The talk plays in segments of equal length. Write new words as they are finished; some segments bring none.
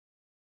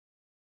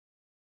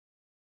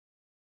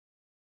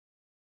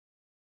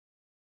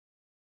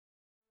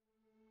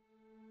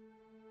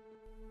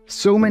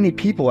So many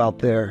people out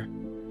there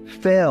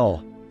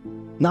fail,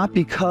 not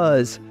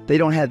because they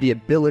don't have the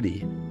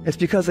ability. It's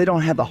because they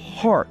don't have the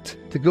heart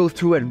to go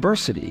through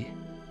adversity.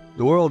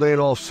 The world ain't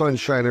all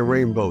sunshine and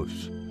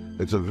rainbows.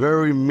 It's a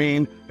very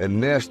mean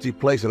and nasty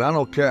place, and I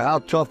don't care how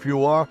tough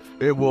you are,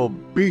 it will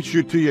beat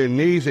you to your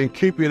knees and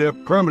keep you there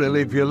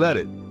permanently if you let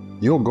it.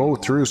 You'll go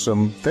through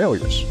some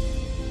failures.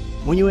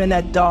 When you're in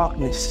that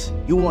darkness,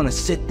 you want to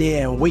sit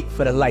there and wait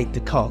for the light to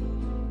come.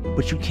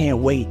 But you can't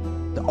wait.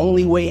 The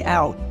only way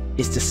out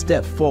is to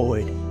step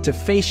forward, to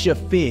face your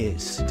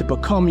fears, to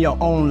become your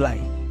own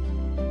light.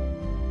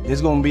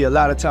 There's going to be a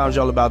lot of times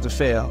y'all about to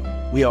fail.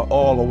 We are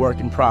all a work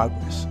in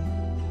progress.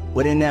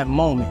 But in that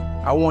moment,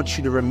 I want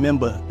you to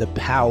remember the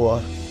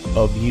power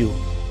of you.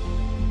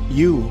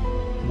 You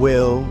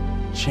will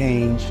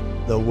change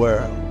the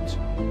world.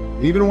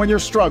 Even when you're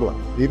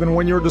struggling, even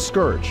when you're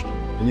discouraged,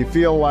 and you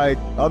feel like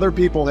other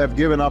people have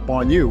given up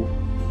on you,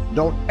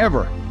 don't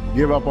ever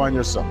give up on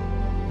yourself.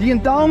 The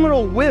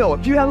indomitable will,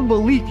 if you have a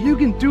belief, you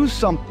can do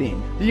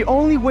something. The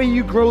only way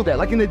you grow that,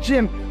 like in the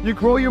gym, you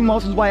grow your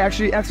muscles by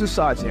actually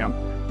exercising them.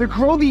 To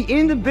grow the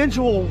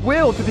individual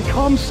will to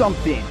become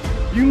something,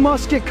 you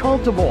must get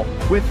comfortable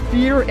with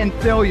fear and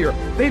failure.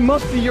 They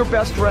must be your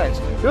best friends.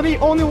 They're the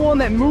only one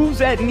that moves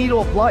that needle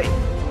of life.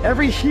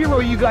 Every hero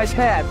you guys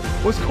had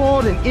was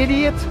called an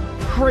idiot,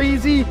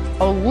 crazy,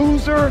 a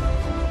loser.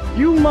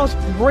 You must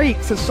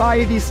break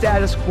society's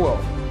status quo.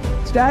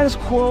 Status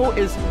quo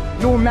is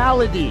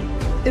normality.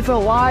 It's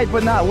alive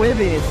but not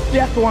living. It's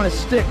death on a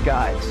stick,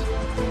 guys.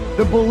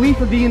 The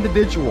belief of the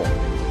individual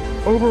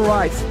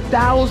overrides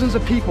thousands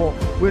of people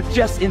with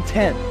just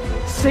intent.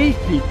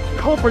 Safety,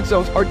 comfort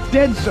zones are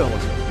dead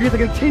zones. You have to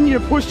continue to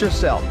push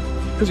yourself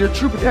because your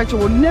true potential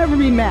will never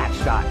be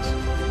matched,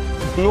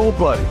 guys.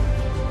 Nobody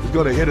is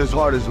going to hit as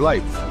hard as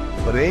life,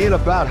 but it ain't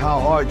about how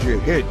hard you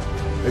hit.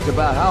 It's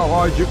about how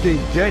hard you can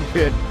get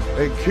hit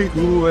and keep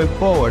moving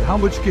forward. How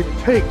much you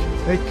can take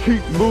and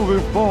keep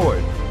moving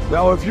forward.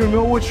 Now, if you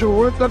know what you're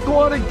worth, then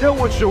go out and get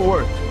what you're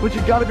worth. But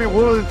you gotta be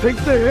willing to take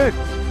the hit.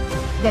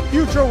 The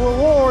future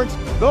rewards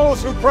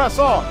those who press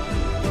on.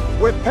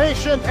 With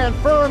patient and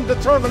firm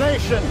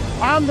determination,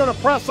 I'm gonna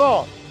press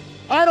on.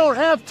 I don't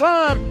have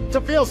time to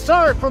feel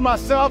sorry for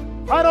myself.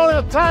 I don't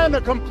have time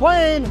to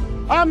complain.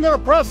 I'm gonna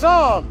press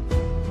on.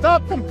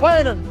 Stop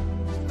complaining.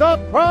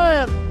 Stop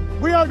crying.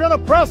 We are gonna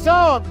press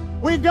on.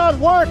 We got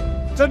work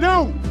to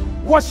do.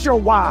 What's your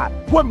why?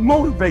 What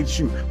motivates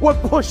you?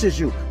 What pushes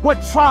you?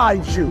 What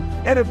drives you?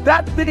 And if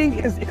that thing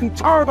is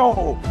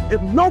internal, if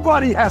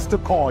nobody has to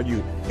call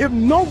you, if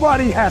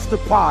nobody has to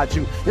prod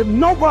you, if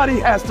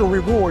nobody has to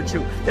reward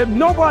you, if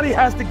nobody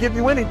has to give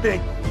you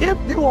anything, if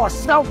you are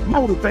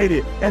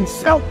self-motivated and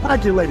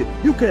self-regulated,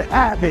 you can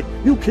have it,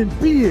 you can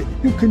be it,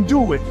 you can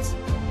do it.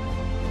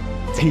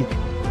 Take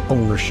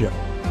ownership.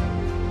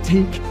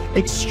 Take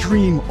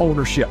extreme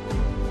ownership.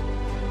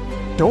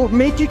 Don't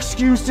make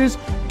excuses.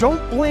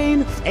 Don't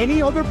blame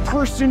any other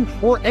person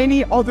or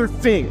any other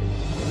thing.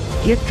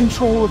 Get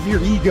control of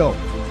your ego.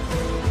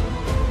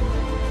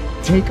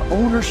 Take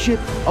ownership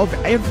of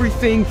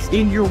everything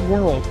in your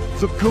world,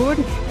 the good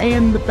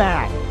and the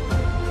bad.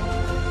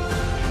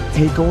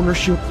 Take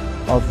ownership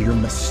of your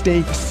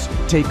mistakes.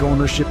 Take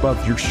ownership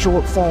of your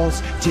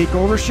shortfalls. Take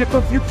ownership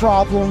of your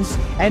problems.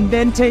 And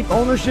then take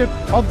ownership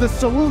of the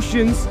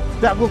solutions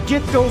that will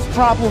get those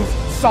problems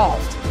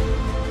solved.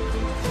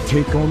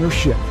 Take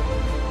ownership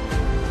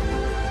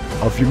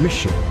of your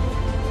mission.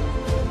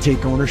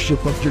 Take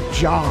ownership of your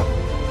job,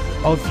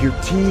 of your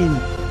team,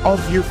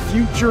 of your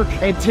future,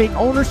 and take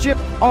ownership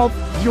of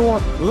your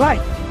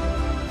life.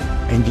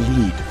 And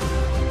lead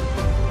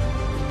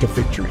to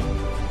victory.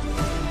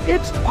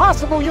 It's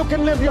possible you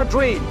can live your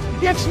dream.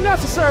 It's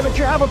necessary that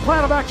you have a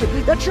plan of action,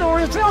 that you're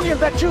resilient,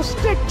 that you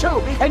stick to,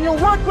 and you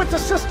work with the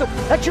system,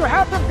 that you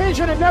have the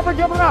vision and never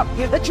give it up,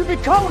 that you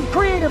become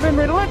creative and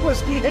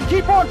relentless and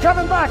keep on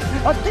coming back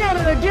again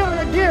and again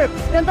and again,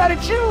 and that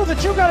it's you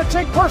that you got to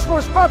take personal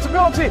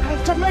responsibility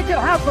to make it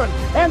happen,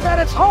 and that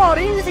it's hard.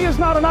 Easy is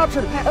not an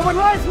option. And when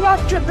life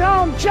knocks you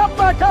down, jump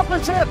back up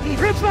and say,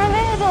 it's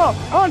not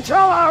over until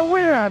I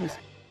win.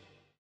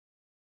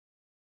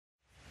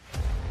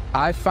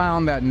 I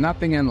found that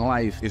nothing in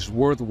life is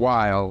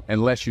worthwhile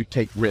unless you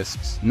take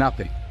risks.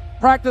 Nothing.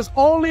 Practice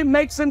only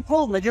makes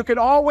improvement. You can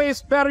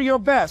always better your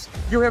best.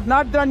 You have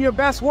not done your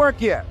best work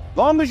yet.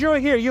 Long as you're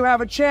here, you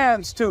have a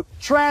chance to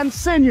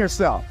transcend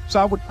yourself. So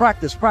I would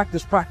practice,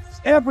 practice, practice.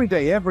 Every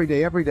day, every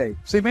day, every day.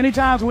 See, many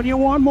times when you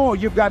want more,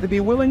 you've got to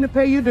be willing to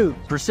pay your dues.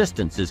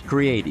 Persistence is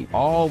creative,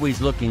 always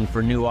looking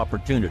for new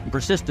opportunity.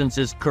 Persistence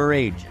is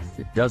courageous.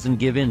 It doesn't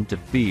give in to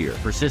fear.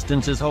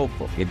 Persistence is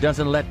hopeful. It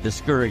doesn't let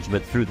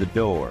discouragement through the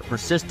door.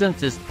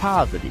 Persistence is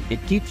positive.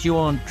 It keeps you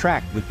on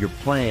track with your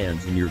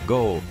plans and your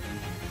goals.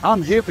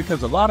 I'm here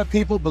because a lot of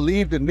people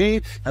believed in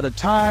me at a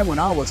time when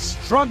I was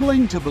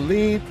struggling to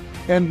believe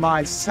in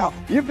myself.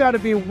 You've got to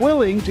be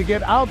willing to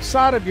get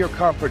outside of your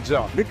comfort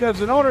zone,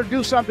 because in order to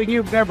do something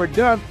you've never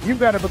done, you've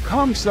got to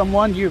become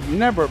someone you've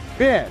never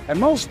been. And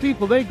most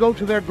people, they go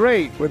to their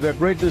grave with their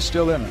greatness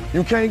still in them.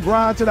 You can't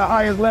grind to the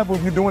highest level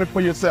if you're doing it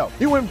for yourself.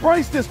 You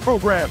embrace this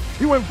program.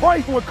 You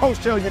embrace what coach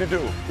tells you to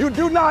do. You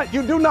do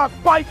not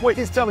fight what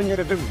he's telling you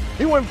to do.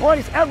 You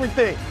embrace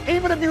everything,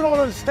 even if you don't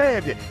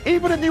understand it,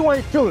 even if you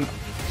ain't feeling it.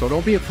 So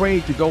don't be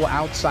afraid to go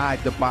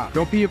outside the box.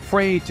 Don't be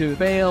afraid to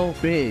fail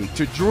big,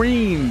 to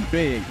dream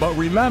big. But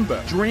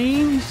remember,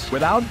 dreams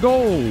without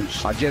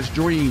goals are just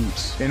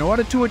dreams. In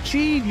order to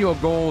achieve your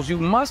goals, you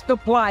must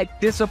apply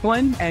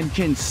discipline and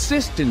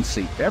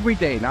consistency every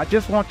day, not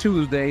just on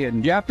Tuesday.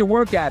 And you have to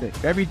work at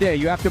it every day.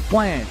 You have to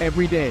plan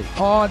every day.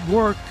 Hard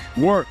work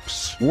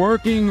works.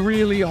 Working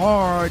really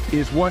hard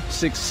is what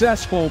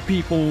successful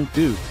people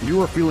do.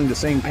 You are feeling the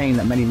same pain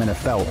that many men have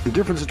felt. The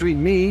difference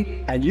between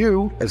me and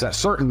you is that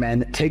certain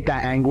men take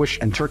that anguish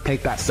and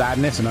take that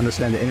sadness and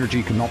understand the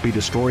energy cannot be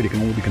destroyed, it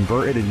can only be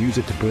converted, and use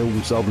it to build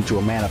themselves into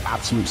a man of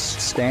absolute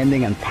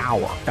standing and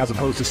power, as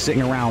opposed to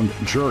sitting around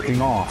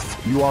jerking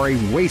off. You are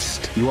a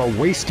waste. You are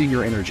wasting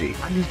your energy.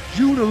 I need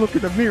you to look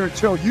in the mirror and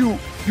tell you,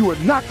 you are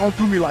not going to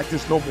do me like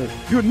this no more.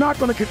 You're not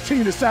going to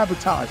continue to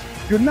sabotage.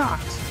 You're not.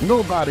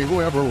 Nobody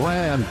who ever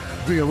ran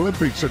the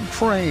Olympics and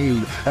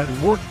trained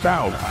and worked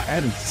out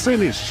and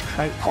finished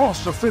and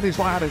crossed the finish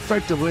line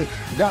effectively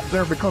got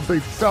there because they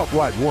felt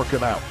like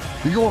working out.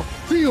 Your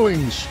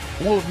feelings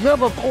will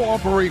never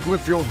cooperate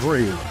with your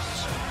dreams.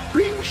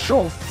 Beat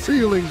your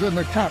feelings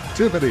into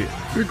captivity,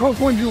 because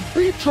when you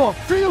beat your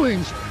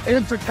feelings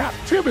into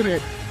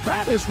captivity,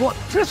 that is what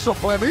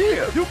discipline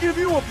is. You give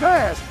you a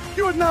pass.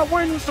 You are not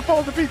where you're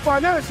supposed to be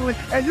financially,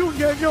 and you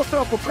gave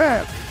yourself a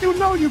pass. You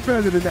know you're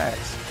better than that.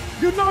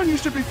 You know you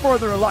should be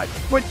further in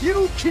life, but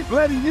you keep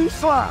letting you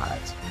slide.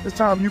 It's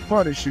time you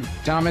punish you.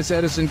 Thomas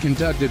Edison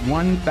conducted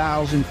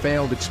 1,000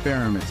 failed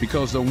experiments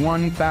because the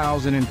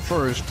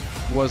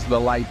 1,001st was the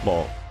light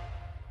bulb.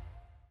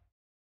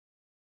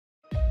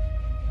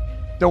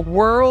 The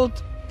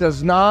world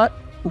does not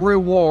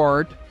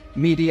reward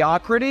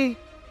mediocrity.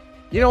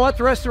 You know what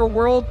the rest of the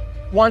world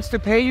wants to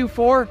pay you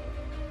for?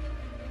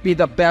 Be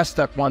the best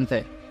at one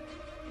thing.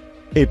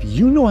 If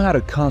you know how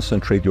to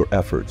concentrate your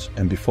efforts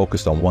and be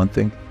focused on one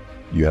thing,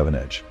 you have an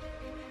edge.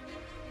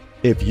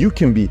 If you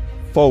can be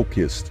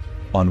focused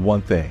on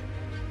one thing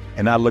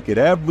and not look at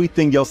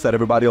everything else that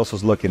everybody else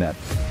is looking at,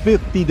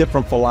 50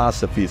 different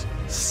philosophies,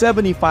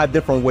 75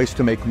 different ways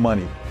to make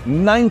money,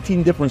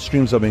 19 different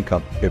streams of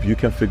income. If you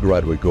can figure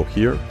out where to go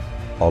here,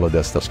 all of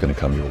that stuff's gonna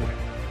come your way.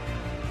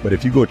 But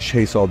if you go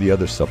chase all the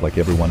other stuff like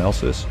everyone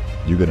else is,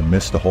 you're gonna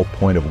miss the whole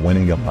point of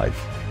winning in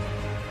life,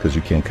 because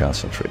you can't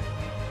concentrate.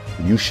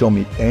 You show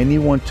me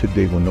anyone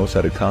today who knows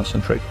how to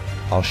concentrate,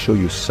 I'll show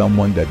you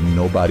someone that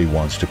nobody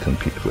wants to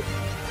compete with.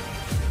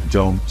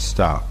 Don't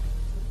stop.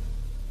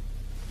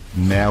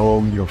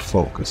 Narrow your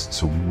focus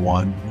to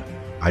one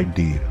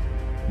idea,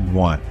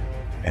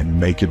 and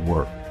make it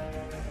work.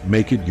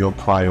 Make it your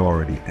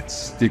priority and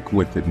stick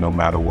with it no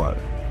matter what.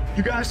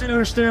 You guys need to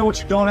understand what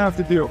you don't have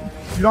to do.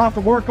 You don't have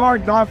to work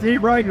hard, you don't have to eat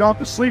right, you don't have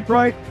to sleep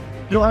right,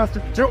 you don't have to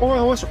do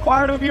what's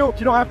required of you,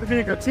 you don't have to be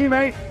a good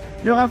teammate,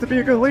 you don't have to be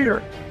a good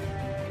leader.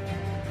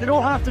 You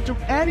don't have to do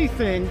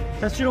anything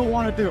that you don't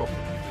want to do.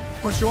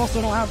 But you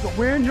also don't have to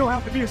win, you don't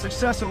have to be a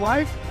success in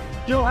life,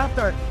 you don't have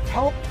to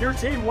help your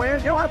team win,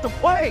 you don't have to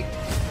play.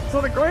 So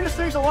the greatest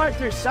things in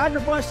life is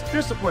sacrifice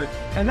discipline.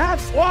 And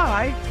that's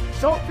why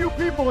so few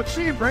people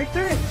achieve great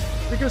things.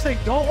 Because they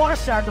don't want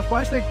to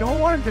sacrifice, they don't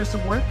want to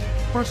discipline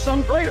for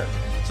some greater.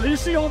 So you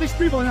see all these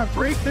people that have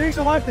great things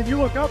in life that you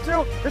look up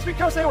to, it's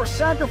because they were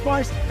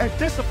sacrificed and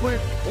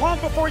disciplined long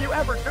before you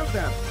ever knew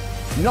them.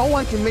 No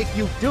one can make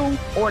you do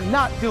or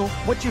not do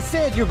what you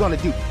said you're gonna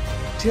do.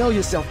 Tell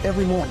yourself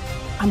every morning,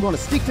 I'm gonna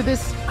stick to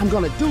this, I'm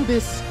gonna do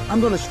this,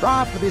 I'm gonna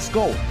strive for this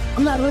goal.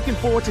 I'm not looking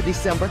forward to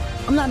December,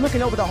 I'm not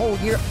looking over the whole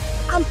year,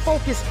 I'm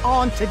focused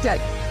on today.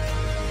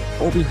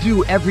 What we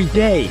do every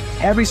day,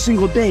 every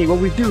single day, what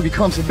we do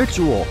becomes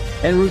habitual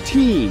and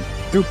routine.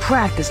 Through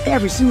practice,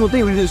 every single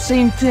day we do the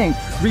same thing,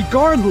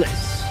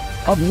 regardless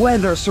of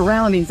weather,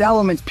 surroundings,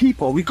 elements,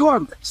 people,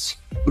 regardless.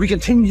 We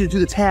continue to do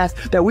the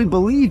task that we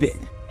believe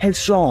in.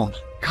 Headstrong,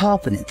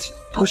 confident,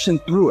 pushing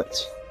through it.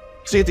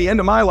 See, at the end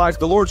of my life,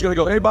 the Lord's going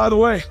to go, hey, by the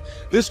way,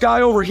 this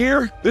guy over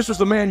here, this was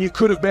the man you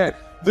could have been.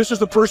 This is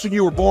the person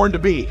you were born to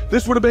be.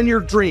 This would have been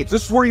your dreams.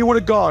 This is where you would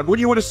have gone, what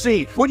you would have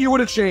seen, what you would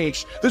have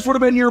changed. This would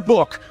have been your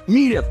book.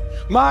 Meet him.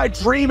 My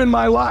dream in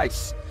my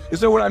life is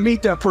that when I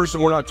meet that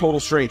person, we're not total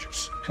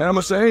strangers. And I'm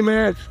going to say, hey,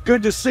 man,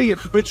 good to see you.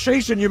 Been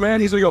chasing you,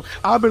 man. He's going to go,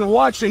 I've been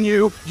watching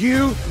you.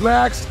 You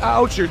maxed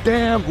out your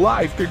damn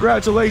life.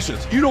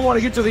 Congratulations. You don't want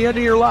to get to the end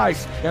of your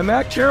life. And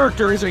that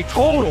character is a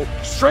total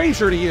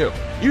stranger to you.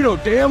 You know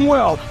damn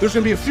well there's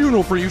going to be a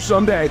funeral for you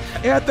someday.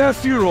 At that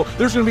funeral,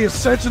 there's going to be a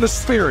sense in the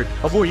spirit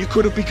of what you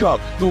could have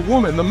become. The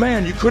woman, the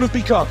man you could have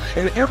become.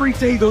 And every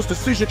day those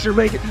decisions you're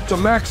making to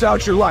max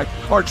out your life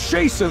are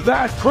chasing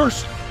that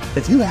person.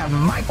 if you have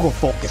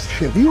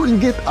micro-focus, if you can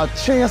get a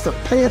chance to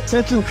pay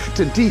attention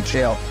to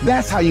detail,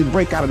 that's how you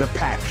break out of the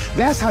pack.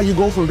 That's how you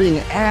go from being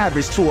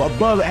average to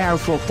above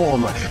average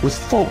performer. With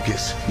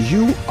focus,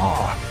 you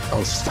are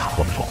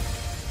unstoppable.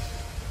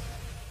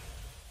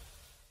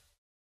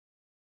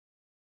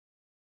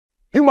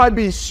 You might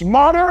be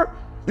smarter,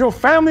 your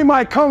family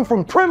might come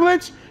from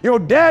privilege, your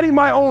daddy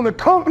might own a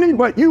company,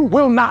 but you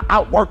will not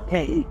outwork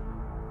me.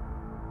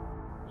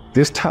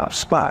 This top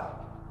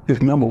spot is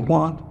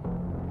 #1.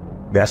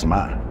 That's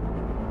mine.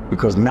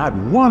 Because not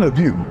one of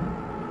you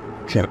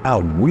can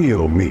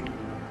outwield me.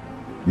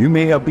 You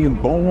may have been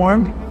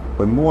born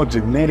with more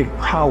genetic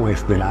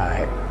prowess than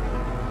I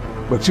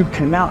have, but you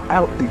cannot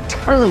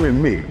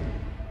out-determine me.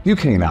 You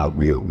can't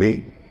outwield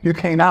me. You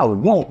can't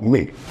outwant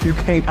me. You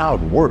can't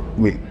outwork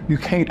me. You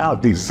can't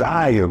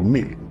out-desire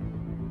me.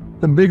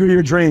 The bigger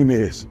your dream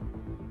is,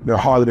 the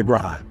harder the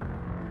grind.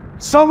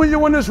 Some of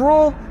you in this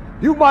room,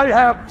 you might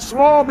have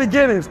small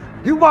beginnings.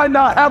 You might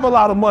not have a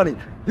lot of money.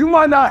 You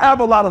might not have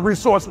a lot of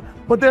resources,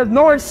 but there's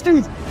no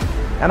excuse.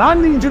 And I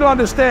need you to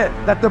understand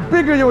that the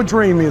bigger your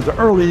dream is, the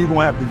earlier you're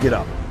gonna have to get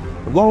up.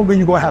 The longer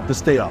you're gonna have to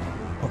stay up.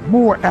 The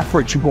more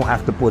effort you're gonna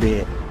have to put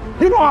in.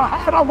 You know how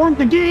hard I worked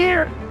to get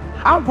here?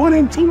 I put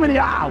in too many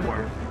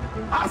hours.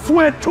 I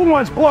sweat too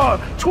much blood,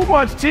 too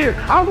much tears.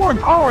 I worked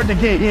hard to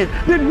get here.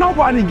 Didn't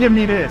nobody give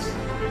me this.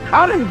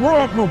 I didn't grow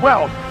up with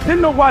wealth.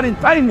 Didn't nobody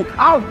pay me.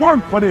 I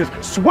worked for this.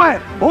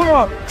 Sweat,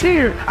 blood,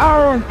 tears. I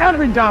earn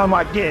every dime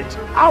I get.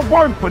 I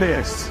worked for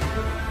this.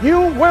 You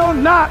will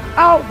not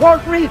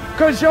outwork me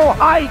because your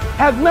height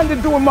has nothing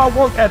to do with my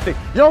work ethic.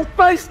 Your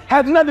face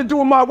has nothing to do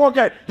with my work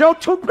ethic. Your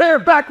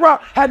two-parent background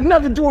had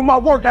nothing to do with my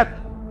work ethic.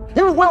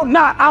 You will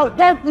not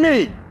outwork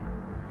me.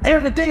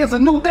 Every day is a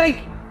new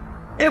day.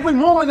 Every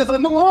moment is a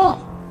new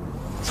moment.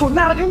 So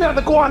now you got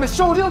to go out and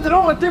show them that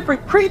I'm a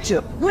different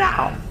creature.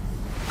 Now,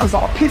 because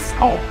I'm pissed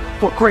off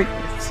for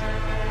greatness.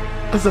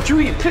 Because if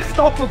you get pissed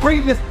off for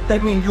greatness,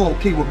 that means you're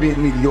okay with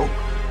being mediocre.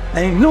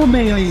 Ain't no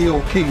man in you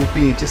okay with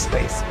being just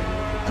basic.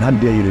 And I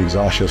dare you to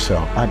exhaust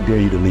yourself. I dare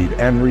you to leave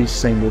every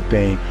single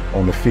thing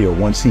on the field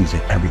one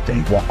season,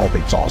 everything, walk off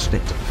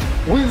exhausted.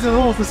 Wins and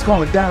losses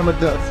called a dime a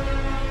dozen.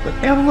 But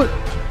Edward,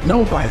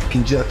 nobody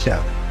can judge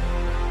Edward.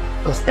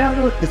 Because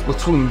Edward is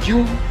between you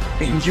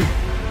and you.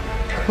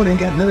 Edward ain't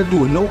got nothing to do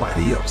with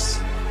nobody else.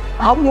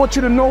 I want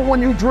you to know when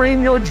you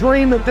dream your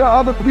dream that there are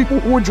other people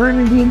who are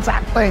dreaming the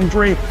exact same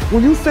dream.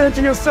 When you say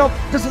to yourself,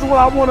 this is what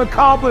I want to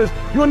accomplish,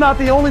 you're not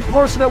the only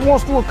person that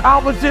wants to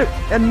accomplish it.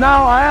 And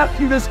now I ask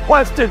you this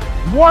question,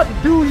 what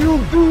do you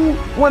do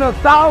when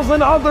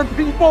 1,000 other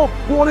people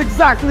want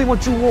exactly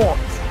what you want?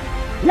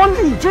 What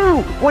do you do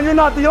when you're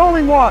not the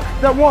only one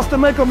that wants to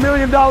make $1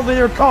 million in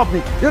your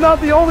company? You're not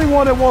the only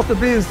one that wants to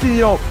be a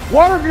CEO.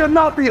 What if you're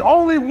not the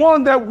only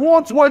one that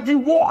wants what you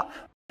want?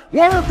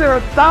 What if there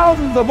are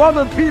thousands of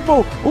other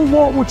people who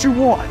want what you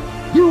want?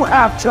 You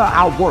have to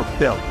outwork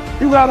them.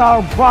 You gotta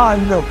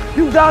outgrind them.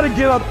 You gotta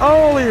get up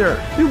earlier.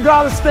 You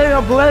gotta stay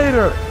up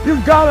later. You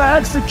gotta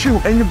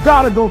execute, and you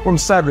gotta go from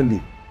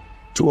 70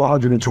 to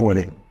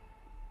 120.